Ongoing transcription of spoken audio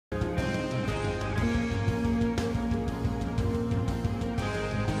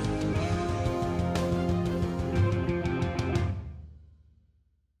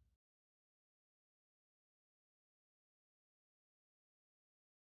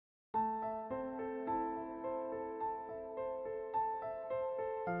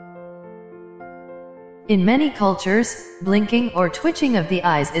In many cultures, blinking or twitching of the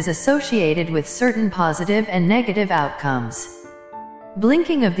eyes is associated with certain positive and negative outcomes.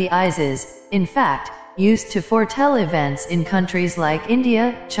 Blinking of the eyes is, in fact, used to foretell events in countries like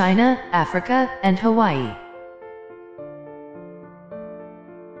India, China, Africa, and Hawaii.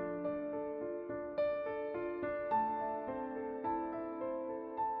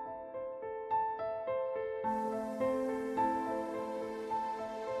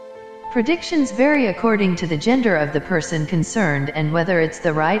 Predictions vary according to the gender of the person concerned and whether it's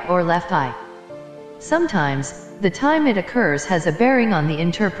the right or left eye. Sometimes, the time it occurs has a bearing on the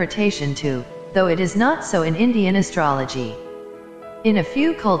interpretation too, though it is not so in Indian astrology. In a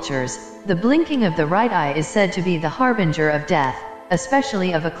few cultures, the blinking of the right eye is said to be the harbinger of death,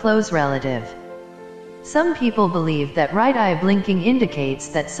 especially of a close relative. Some people believe that right eye blinking indicates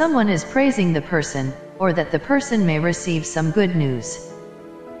that someone is praising the person, or that the person may receive some good news.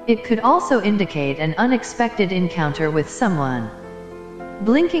 It could also indicate an unexpected encounter with someone.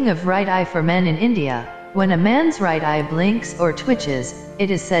 Blinking of right eye for men in India. When a man's right eye blinks or twitches, it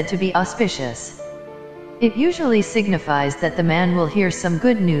is said to be auspicious. It usually signifies that the man will hear some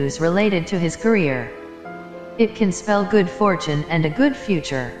good news related to his career. It can spell good fortune and a good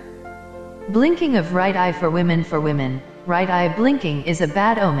future. Blinking of right eye for women. Right eye blinking is a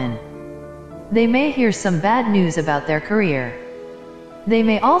bad omen. They may hear some bad news about their career. They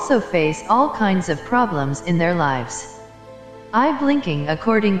may also face all kinds of problems in their lives. Eye blinking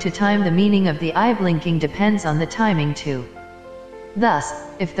according to time. The meaning of the eye blinking depends on the timing too. Thus,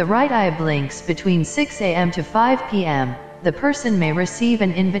 if the right eye blinks between 6 a.m. to 5 p.m., the person may receive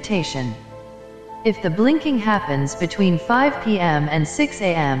an invitation. If the blinking happens between 5 p.m. and 6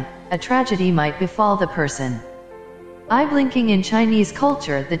 a.m., a tragedy might befall the person. Eye blinking in Chinese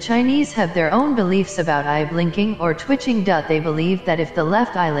culture. The Chinese have their own beliefs about eye blinking or twitching. They believe that if the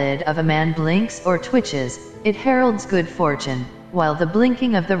left eyelid of a man blinks or twitches, it heralds good fortune, while the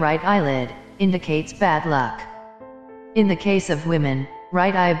blinking of the right eyelid indicates bad luck. In the case of women,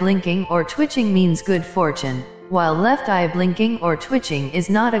 right eye blinking or twitching means good fortune, while left eye blinking or twitching is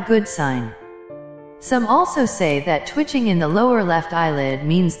not a good sign. Some also say that twitching in the lower left eyelid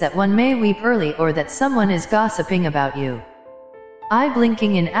means that one may weep early or that someone is gossiping about you. Eye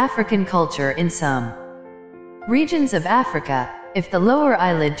blinking in African culture. In some regions of Africa, if the lower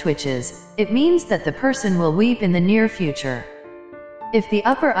eyelid twitches, it means that the person will weep in the near future. If the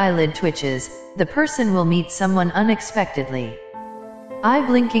upper eyelid twitches, the person will meet someone unexpectedly. Eye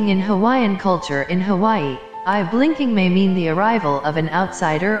blinking in Hawaiian culture. In Hawaii, eye blinking may mean the arrival of an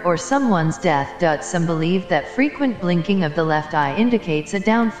outsider or someone's death. Some believe that frequent blinking of the left eye indicates a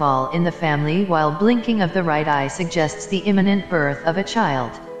downfall in the family, while blinking of the right eye suggests the imminent birth of a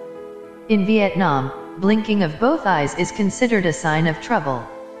child. In Vietnam, blinking of both eyes is considered a sign of trouble.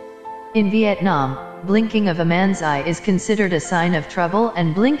 In Vietnam, blinking of a man's eye is considered a sign of trouble,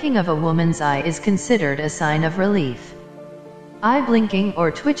 and blinking of a woman's eye is considered a sign of relief. Eye blinking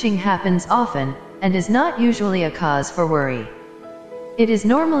or twitching happens often, and is not usually a cause for worry. It is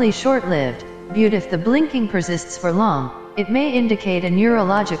normally short-lived, but if the blinking persists for long, it may indicate a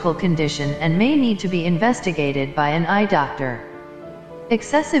neurological condition and may need to be investigated by an eye doctor.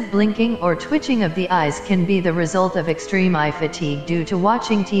 Excessive blinking or twitching of the eyes can be the result of extreme eye fatigue due to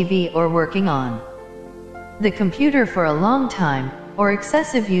watching TV or working on the computer for a long time, or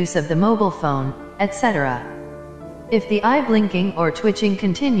excessive use of the mobile phone, etc. If the eye blinking or twitching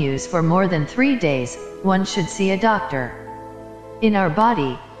continues for more than 3 days, one should see a doctor. In our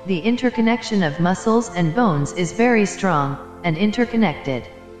body, the interconnection of muscles and bones is very strong and interconnected.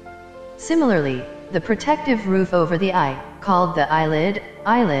 Similarly, the protective roof over the eye, called the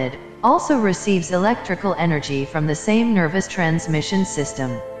eyelid, also receives electrical energy from the same nervous transmission system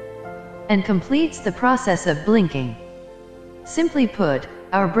and completes the process of blinking. Simply put,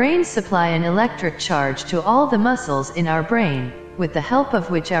 our brains supply an electric charge to all the muscles in our brain, with the help of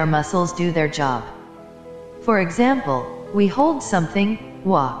which our muscles do their job. For example, we hold something,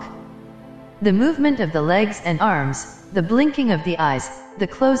 walk. The movement of the legs and arms, the blinking of the eyes, the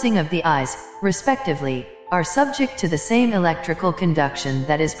closing of the eyes, respectively, are subject to the same electrical conduction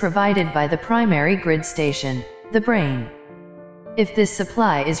that is provided by the primary grid station, the brain. If this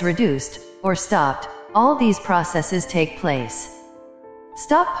supply is reduced, or stopped, all these processes take place.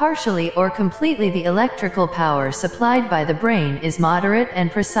 Stop partially or completely, the electrical power supplied by the brain is moderate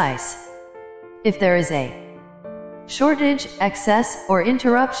and precise. If there is a shortage, excess, or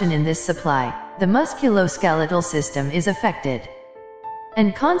interruption in this supply, the musculoskeletal system is affected.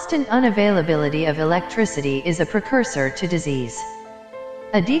 And constant unavailability of electricity is a precursor to disease.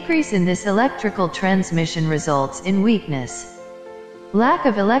 A decrease in this electrical transmission results in weakness. Lack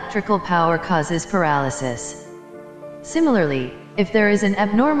of electrical power causes paralysis. Similarly, if there is an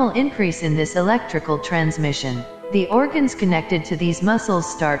abnormal increase in this electrical transmission, the organs connected to these muscles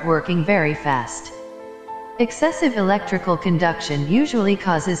start working very fast. Excessive electrical conduction usually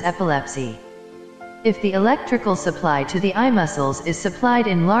causes epilepsy. If the electrical supply to the eye muscles is supplied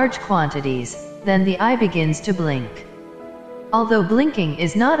in large quantities, then the eye begins to blink. Although blinking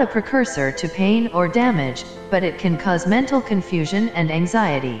is not a precursor to pain or damage, but it can cause mental confusion and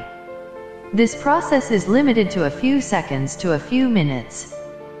anxiety. This process is limited to a few seconds to a few minutes.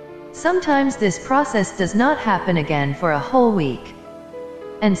 Sometimes this process does not happen again for a whole week.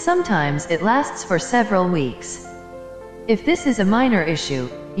 And sometimes it lasts for several weeks. If this is a minor issue,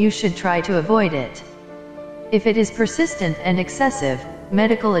 you should try to avoid it. If it is persistent and excessive,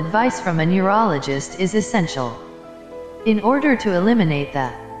 medical advice from a neurologist is essential. In order to eliminate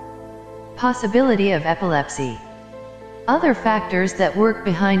the possibility of epilepsy. Other factors that work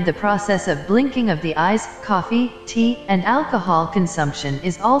behind the process of blinking of the eyes, coffee, tea, and alcohol consumption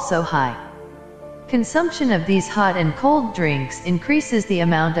is also high. Consumption of these hot and cold drinks increases the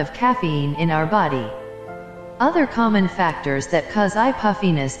amount of caffeine in our body. Other common factors that cause eye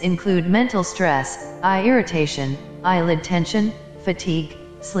puffiness include mental stress, eye irritation, eyelid tension, fatigue,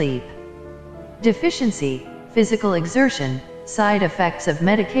 sleep deficiency, physical exertion, side effects of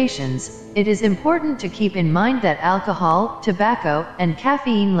medications. It is important to keep in mind that alcohol, tobacco, and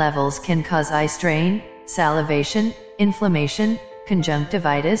caffeine levels can cause eye strain, salivation, inflammation,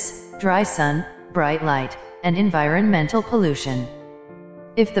 conjunctivitis, dry sun, bright light, and environmental pollution.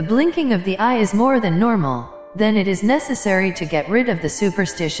 If the blinking of the eye is more than normal, then it is necessary to get rid of the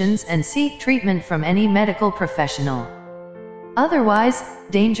superstitions and seek treatment from any medical professional. Otherwise,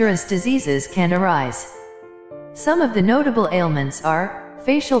 dangerous diseases can arise. Some of the notable ailments are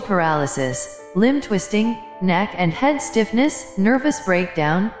facial paralysis, limb twisting, neck and head stiffness, nervous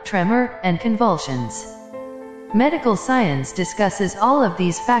breakdown, tremor, and convulsions. Medical science discusses all of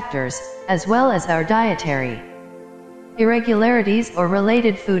these factors, as well as our dietary irregularities or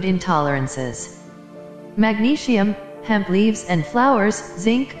related food intolerances. Magnesium, hemp leaves and flowers,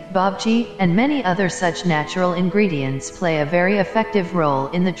 zinc, bobji, and many other such natural ingredients play a very effective role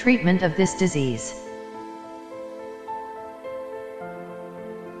in the treatment of this disease.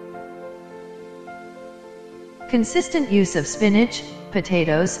 Consistent use of spinach,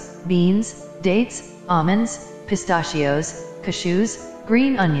 potatoes, beans, dates, almonds, pistachios, cashews,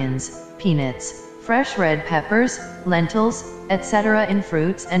 green onions, peanuts, fresh red peppers, lentils, etc. in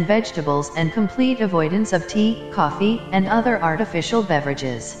fruits and vegetables, and complete avoidance of tea, coffee, and other artificial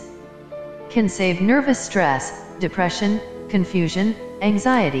beverages can save. Nervous stress, depression, confusion,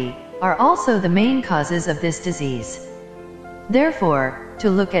 anxiety are also the main causes of this disease. Therefore, to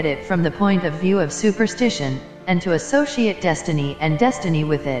look at it from the point of view of superstition, and to associate destiny and destiny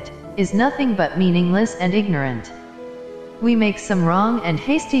with it, is nothing but meaningless and ignorant. We make some wrong and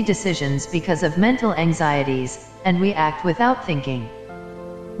hasty decisions because of mental anxieties, and we act without thinking,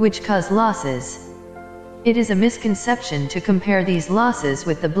 which cause losses. It is a misconception to compare these losses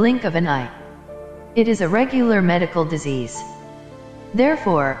with the blink of an eye. It is a regular medical disease.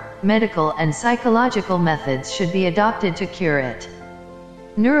 Therefore, medical and psychological methods should be adopted to cure it.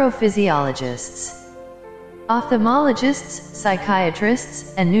 Neurophysiologists, ophthalmologists,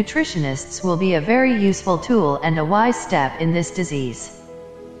 psychiatrists, and nutritionists will be a very useful tool and a wise step in this disease.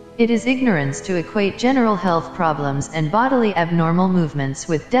 It is ignorance to equate general health problems and bodily abnormal movements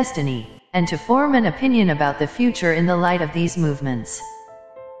with destiny, and to form an opinion about the future in the light of these movements.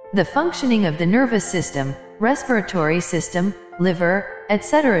 The functioning of the nervous system, respiratory system, liver,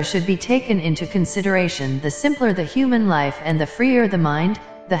 etc. should be taken into consideration. The simpler the human life and the freer the mind,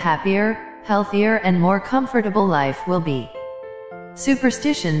 the happier, healthier and more comfortable life will be.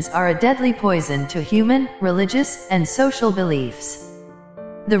 Superstitions are a deadly poison to human, religious, and social beliefs.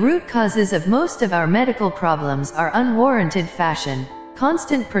 The root causes of most of our medical problems are unwarranted fashion,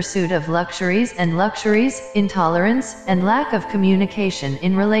 constant pursuit of luxuries, intolerance, and lack of communication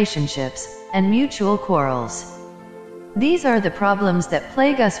in relationships, and mutual quarrels. These are the problems that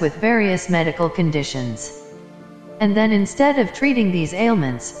plague us with various medical conditions. And then instead of treating these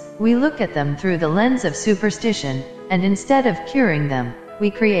ailments, we look at them through the lens of superstition, and instead of curing them, we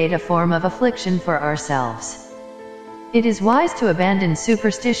create a form of affliction for ourselves. It is wise to abandon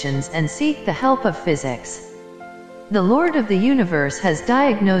superstitions and seek the help of physics. The Lord of the universe has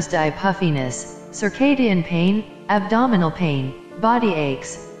diagnosed eye puffiness, circadian pain, abdominal pain, body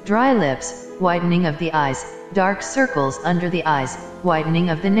aches, dry lips, widening of the eyes, dark circles under the eyes, whitening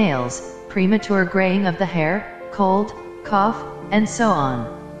of the nails, premature graying of the hair, cold, cough, and so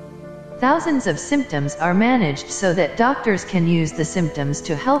on. Thousands of symptoms are managed so that doctors can use the symptoms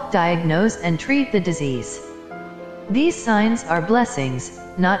to help diagnose and treat the disease. These signs are blessings,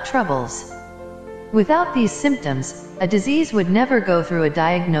 not troubles. Without these symptoms, a disease would never go through a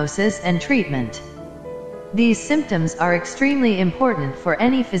diagnosis and treatment. These symptoms are extremely important for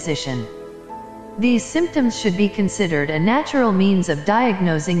any physician. These symptoms should be considered a natural means of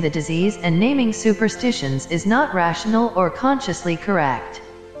diagnosing the disease, and naming superstitions is not rational or consciously correct.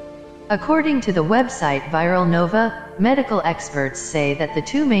 According to the website Viral Nova, medical experts say that the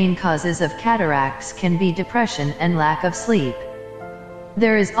two main causes of cataracts can be depression and lack of sleep.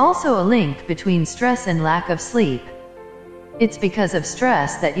 There is also a link between stress and lack of sleep. It's because of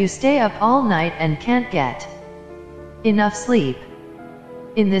stress that you stay up all night and can't get enough sleep.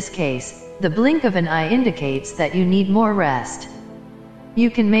 In this case, the blink of an eye indicates that you need more rest. You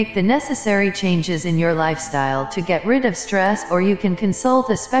can make the necessary changes in your lifestyle to get rid of stress, or you can consult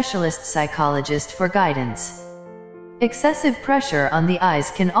a specialist psychologist for guidance. Excessive pressure on the eyes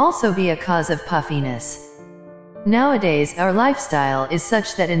can also be a cause of puffiness. Nowadays, our lifestyle is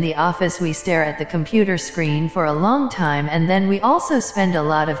such that in the office we stare at the computer screen for a long time, and then we also spend a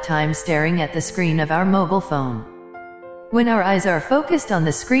lot of time staring at the screen of our mobile phone. When our eyes are focused on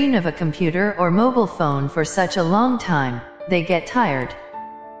the screen of a computer or mobile phone for such a long time, they get tired.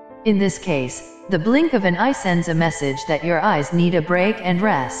 In this case, the blink of an eye sends a message that your eyes need a break and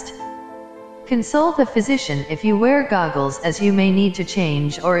rest. Consult a physician if you wear goggles, as you may need to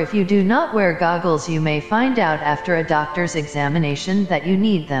change, or if you do not wear goggles you may find out after a doctor's examination that you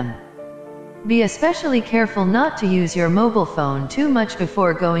need them. Be especially careful not to use your mobile phone too much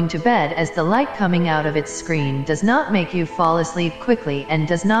before going to bed, as the light coming out of its screen does not make you fall asleep quickly and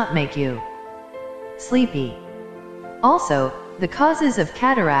does not make you sleepy. Also, the causes of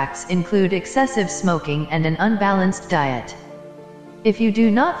cataracts include excessive smoking and an unbalanced diet. If you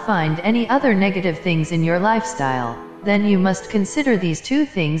do not find any other negative things in your lifestyle, then you must consider these two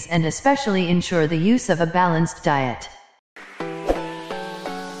things and especially ensure the use of a balanced diet.